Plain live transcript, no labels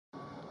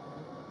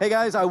Hey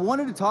guys, I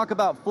wanted to talk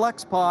about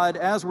FlexPod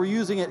as we're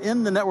using it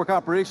in the Network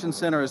Operations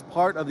Center as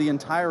part of the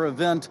entire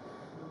event,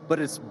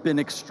 but it's been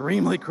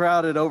extremely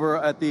crowded over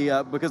at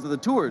the, because of the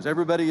tours.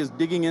 Everybody is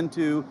digging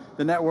into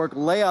the network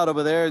layout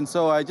over there, and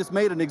so I just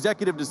made an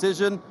executive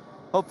decision,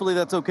 hopefully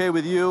that's okay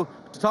with you,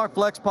 to talk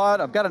FlexPod.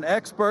 I've got an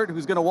expert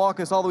who's going to walk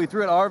us all the way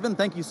through it. Arvind,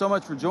 thank you so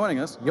much for joining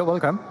us. You're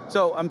welcome.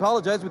 So I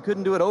apologize we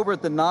couldn't do it over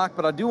at the NOC,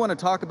 but I do want to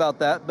talk about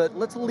that, but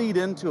let's lead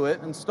into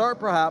it and start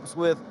perhaps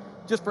with,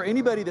 just for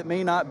anybody that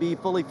may not be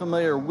fully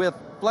familiar with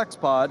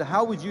FlexPod,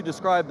 how would you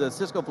describe the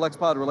Cisco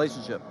FlexPod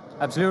relationship?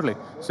 Absolutely.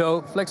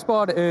 So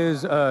FlexPod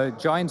is a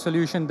joint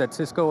solution that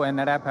Cisco and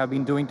NetApp have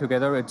been doing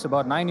together. It's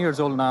about 9 years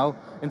old now.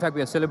 In fact,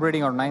 we are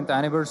celebrating our 9th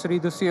anniversary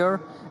this year.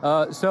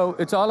 So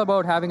it's all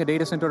about having a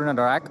data center in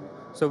a rack.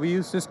 So we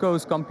use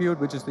Cisco's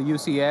compute, which is the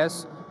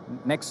UCS,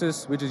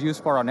 Nexus, which is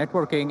used for our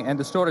networking, and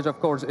the storage, of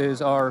course,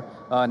 is our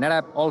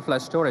NetApp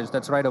all-flash storage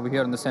that's right over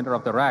here in the center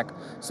of the rack.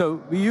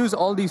 So we use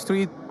all these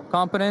three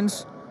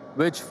components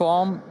which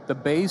form the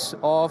base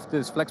of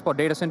this FlexPod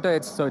data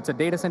center. So it's a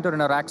data center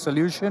in a rack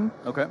solution,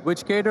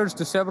 which caters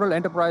to several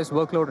enterprise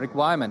workload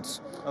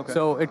requirements.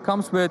 So it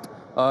comes with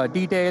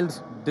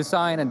detailed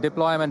design and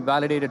deployment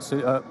validated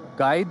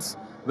guides,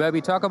 where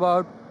we talk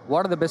about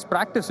what are the best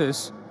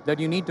practices that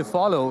you need to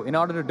follow in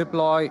order to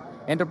deploy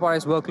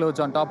enterprise workloads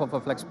on top of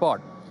a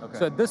FlexPod.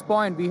 So at this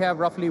point, we have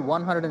roughly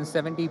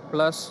 170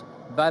 plus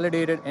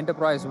validated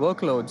enterprise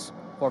workloads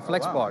for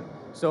FlexPod. Wow.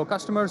 So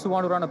customers who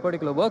want to run a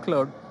particular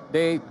workload,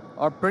 they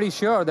are pretty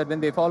sure that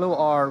when they follow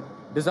our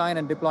design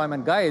and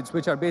deployment guides,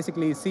 which are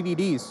basically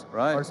CVDs,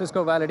 or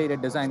Cisco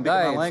validated design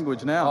guides, my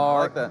language now. or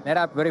I like that.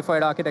 NetApp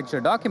verified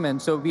architecture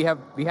documents. So we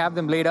have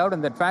them laid out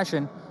in that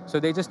fashion. So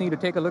they just need to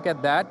take a look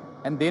at that,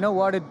 and they know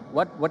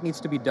what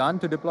needs to be done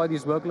to deploy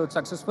these workloads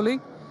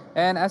successfully.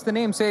 And as the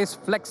name says,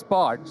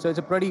 FlexPod, so it's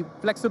a pretty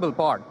flexible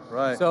pod.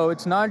 So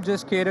it's not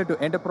just catered to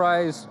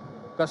enterprise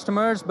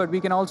customers, but we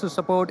can also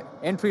support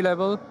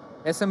entry-level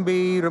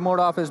SMB, remote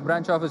office,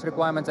 branch office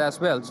requirements as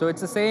well. So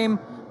it's the same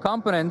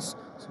components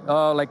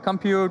like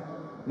compute,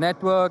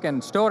 network,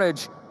 and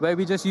storage, where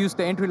we just use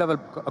the entry-level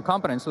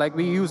components. Like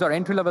we use our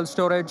entry-level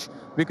storage,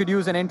 we could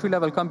use an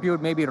entry-level compute,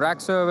 maybe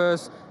rack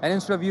servers, and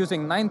instead of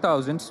using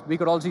 9000s, we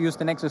could also use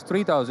the Nexus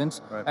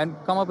 3000s and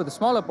come up with a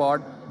smaller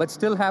pod, but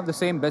still have the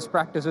same best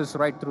practices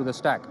right through the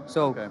stack.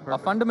 So our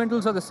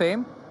fundamentals are the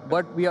same,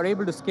 but we are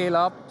able to scale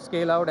up,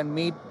 scale out, and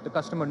meet the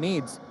customer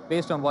needs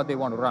based on what they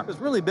want to run. It's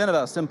really been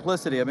about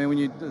simplicity. I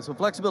mean, so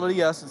flexibility,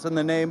 yes, it's in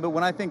the name, but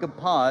when I think of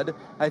pod,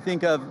 I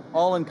think of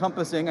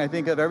all-encompassing, I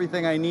think of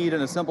everything I need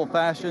in a simple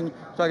fashion,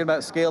 talking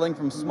about scaling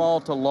from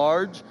small to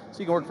large, so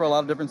you can work for a lot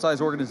of different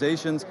size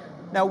organizations.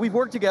 Now, we've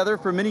worked together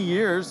for many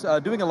years,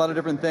 doing a lot of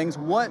different things.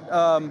 What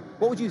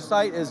would you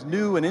cite as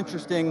new and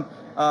interesting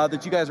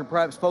that you guys are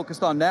perhaps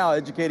focused on now,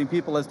 educating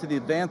people as to the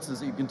advances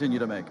that you continue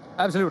to make?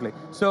 Absolutely.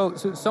 So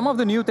some of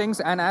the new things,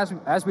 and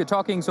as we're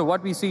talking, so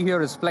what we see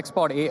here is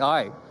FlexPod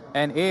AI.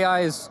 And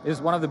AI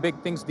is one of the big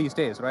things these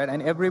days, right?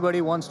 And everybody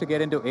wants to get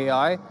into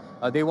AI.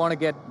 They want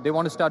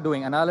to start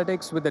doing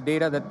analytics with the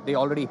data that they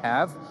already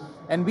have.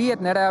 And we at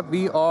NetApp,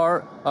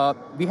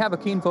 we have a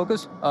keen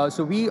focus.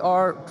 So we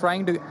are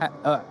trying to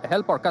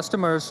help our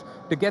customers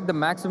to get the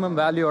maximum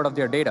value out of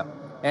their data.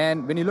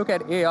 And when you look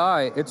at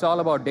AI, it's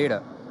all about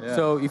data.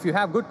 So if you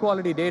have good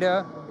quality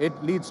data, it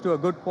leads to a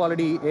good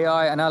quality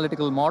AI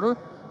analytical model.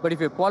 But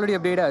if your quality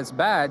of data is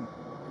bad,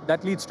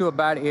 that leads to a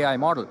bad AI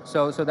model.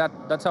 So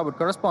that's how it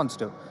corresponds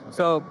to.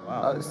 So,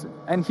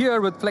 and here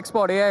with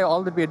FlexPod AI,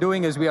 all that we're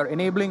doing is we are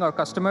enabling our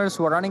customers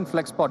who are running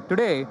FlexPod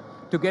today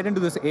to get into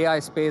this AI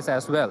space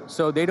as well.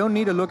 So they don't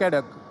need to look at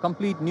a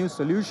complete new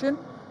solution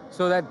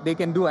so that they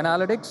can do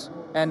analytics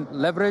and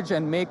leverage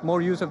and make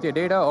more use of their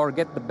data or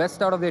get the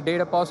best out of their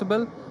data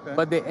possible,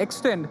 but they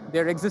extend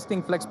their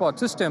existing FlexPod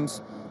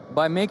systems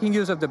by making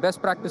use of the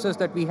best practices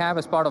that we have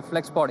as part of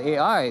FlexPod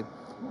AI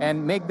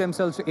and make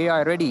themselves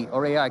AI ready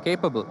or AI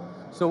capable.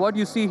 So what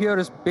you see here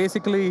is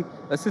basically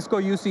a Cisco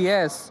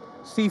UCS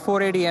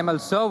C480ML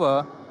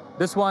server.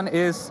 This one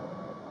is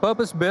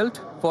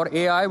purpose-built for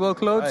AI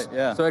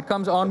workloads. So it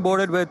comes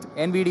onboarded with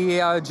NVIDIA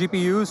AI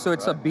GPUs, so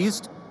it's a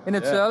beast in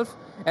itself.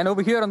 And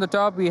over here on the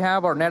top, we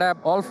have our NetApp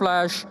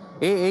all-flash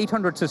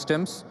A800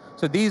 systems.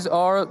 So these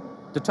are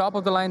the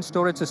top-of-the-line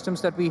storage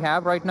systems that we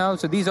have right now.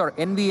 So these are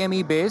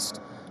NVMe based.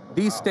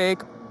 These take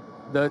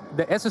the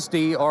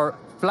SSD or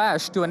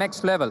flash to a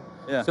next level.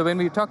 So when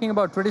we're talking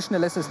about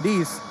traditional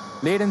SSDs,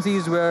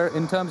 latencies were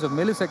in terms of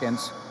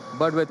milliseconds,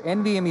 but with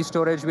NVMe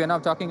storage, we are now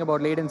talking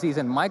about latencies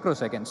in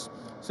microseconds.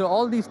 So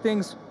all these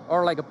things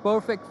are like a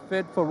perfect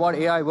fit for what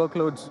AI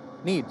workloads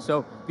need.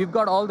 So we've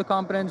got all the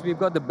components, we've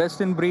got the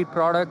best-in-breed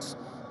products,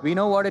 we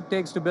know what it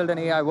takes to build an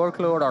AI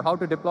workload or how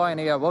to deploy an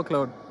AI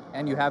workload,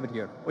 and you have it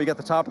here. Well, you got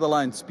the top of the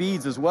line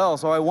speeds as well,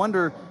 so I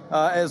wonder,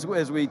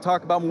 as we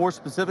talk about more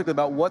specifically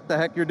about what the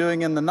heck you're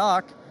doing in the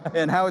NOC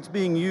and how it's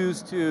being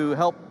used to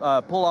help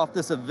pull off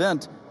this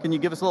event. Can you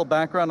give us a little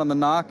background on the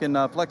NOC and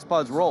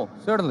FlexPod's role?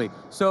 Certainly.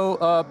 So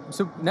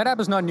NetApp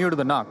is not new to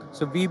the NOC.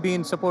 So we've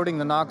been supporting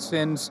the NOC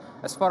since,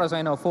 as far as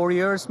I know, 4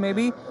 years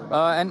maybe.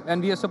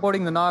 And we are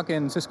supporting the NOC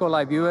in Cisco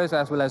Live US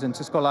as well as in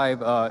Cisco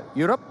Live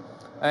Europe.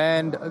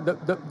 And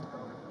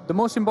the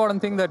most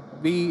important thing that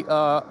we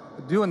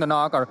do in the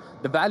NOC, or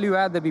the value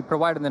add that we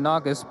provide in the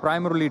NOC, is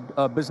primarily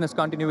business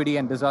continuity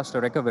and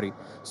disaster recovery.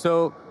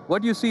 So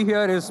what you see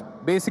here is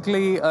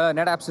basically a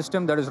NetApp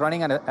system that is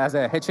running as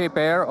a HA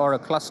pair or a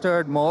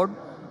clustered mode.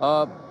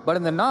 But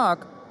in the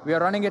NOC, we are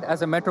running it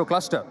as a metro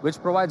cluster,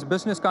 which provides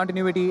business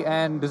continuity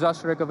and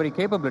disaster recovery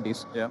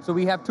capabilities. Yeah. So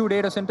we have 2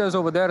 data centers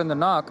over there in the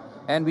NOC,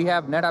 and we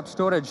have NetApp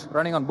storage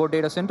running on both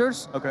data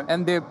centers. Okay.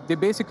 And they're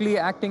basically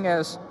acting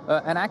as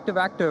an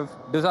active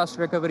disaster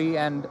recovery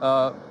and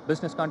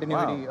business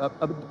continuity, Wow.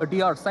 a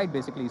DR site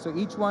basically. So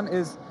each one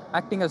is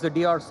acting as a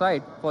DR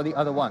site for the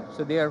other one.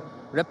 So they're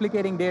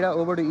replicating data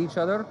over to each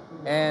other,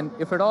 and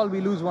if at all we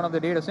lose one of the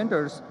data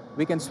centers,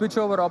 we can switch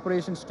over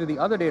operations to the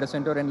other data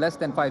center in less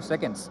than 5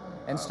 seconds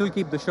and still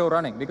keep the show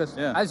running. Because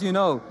as you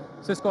know,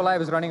 Cisco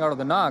Live is running out of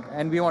the NOC,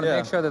 and we want to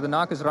make sure that the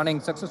NOC is running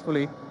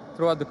successfully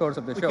throughout the course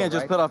of the show. We can't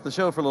just put off the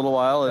show for a little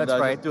while and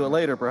just do it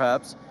later,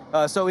 perhaps.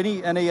 So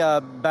any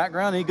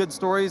background, any good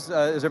stories?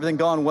 Has everything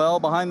gone well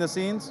behind the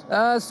scenes?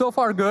 So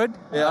far good.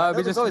 Yeah,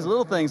 there's always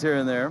little things here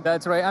and there.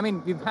 That's right. I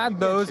mean, we've had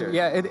those.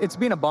 Yeah, it's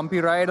been a bumpy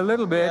ride a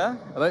little bit,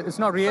 but it's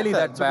not really that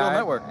bad. It's a real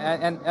network.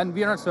 And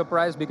we're not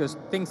surprised because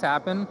things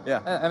happen.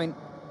 Yeah. I mean,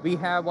 we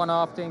have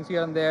one-off things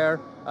here and there,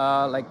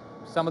 like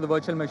some of the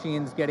virtual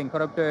machines getting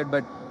corrupted,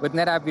 but with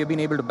NetApp, we've been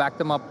able to back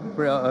them up,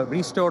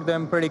 restore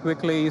them pretty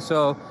quickly.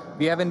 So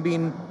we haven't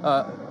been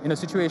in a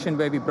situation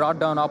where we brought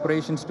down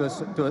operations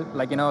to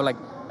like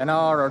an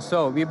hour or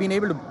so. We've been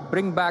able to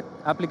bring back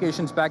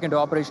applications back into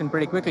operation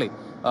pretty quickly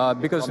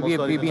because we've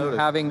been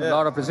having a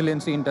lot of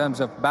resiliency in terms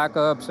of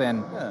backups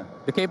and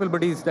the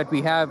capabilities that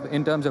we have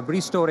in terms of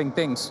restoring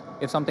things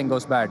if something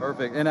goes bad.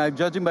 Perfect. And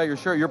judging by your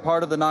shirt, you're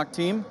part of the NOC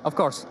team? Of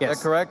course, yes. Is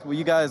that correct? Well,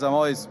 you guys, I'm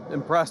always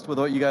impressed with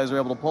what you guys are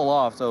able to pull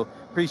off, so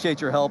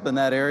appreciate your help in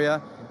that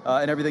area.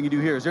 And everything you do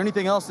here. Is there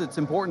anything else that's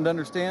important to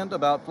understand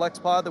about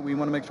FlexPod that we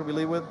want to make sure we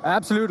leave with?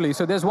 Absolutely.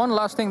 So there's one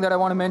last thing that I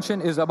want to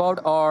mention is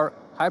about our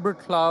hybrid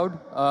cloud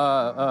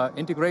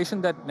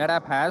integration that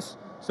NetApp has.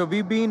 So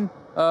we've been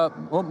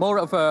more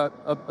of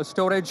a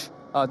storage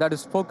that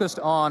is focused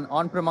on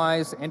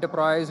on-premise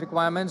enterprise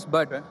requirements,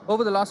 but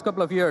over the last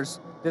couple of years,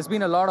 there's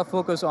been a lot of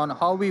focus on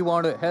how we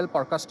want to help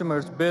our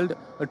customers build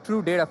a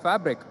true data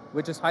fabric,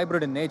 which is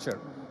hybrid in nature.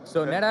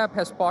 So NetApp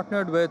has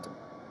partnered with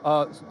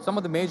some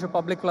of the major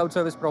public cloud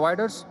service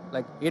providers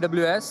like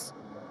AWS,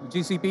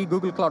 GCP,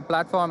 Google Cloud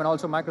Platform, and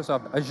also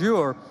Microsoft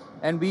Azure.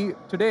 And we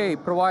today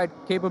provide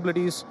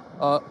capabilities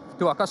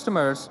to our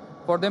customers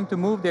for them to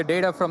move their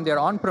data from their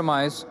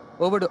on-premise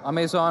over to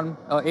Amazon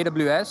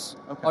AWS,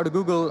 or to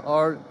Google,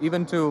 or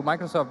even to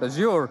Microsoft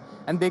Azure,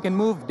 and they can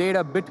move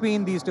data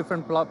between these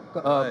different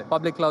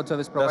public cloud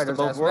service providers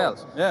as well.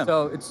 Yeah.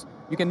 So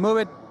you can move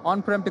it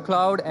on-prem to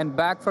cloud and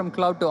back from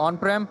cloud to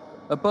on-prem.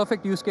 A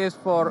perfect use case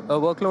for a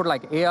workload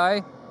like AI,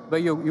 where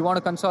you want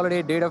to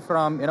consolidate data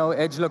from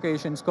edge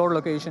locations, core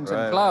locations,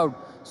 and cloud.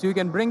 So you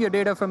can bring your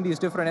data from these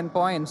different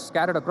endpoints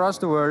scattered across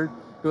the world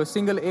to a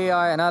single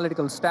AI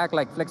analytical stack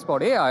like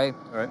FlexPod AI.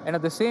 And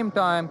at the same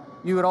time,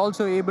 you are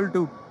also able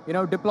to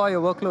deploy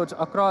your workloads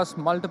across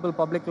multiple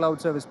public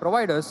cloud service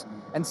providers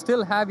and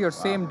still have your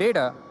same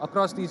data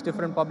across these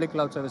different public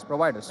cloud service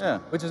providers,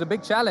 which is a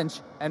big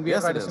challenge, and we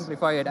are trying to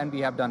simplify it, and we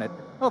have done it.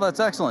 Oh, that's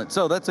excellent.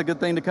 So that's a good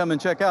thing to come and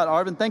check out.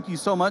 Arvind, thank you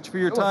so much for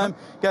your time.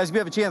 Guys, if you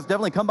have a chance,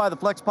 definitely come by the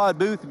FlexPod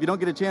booth. If you don't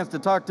get a chance to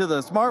talk to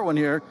the smart one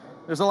here,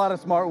 there's a lot of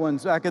smart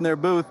ones back in their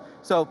booth.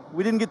 So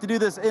we didn't get to do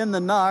this in the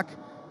NOC,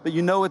 but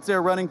you know it's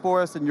there running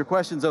for us, and your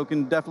questions, though,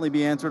 can definitely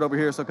be answered over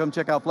here. So come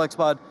check out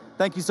FlexPod.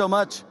 Thank you so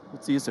much.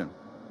 We'll see you soon.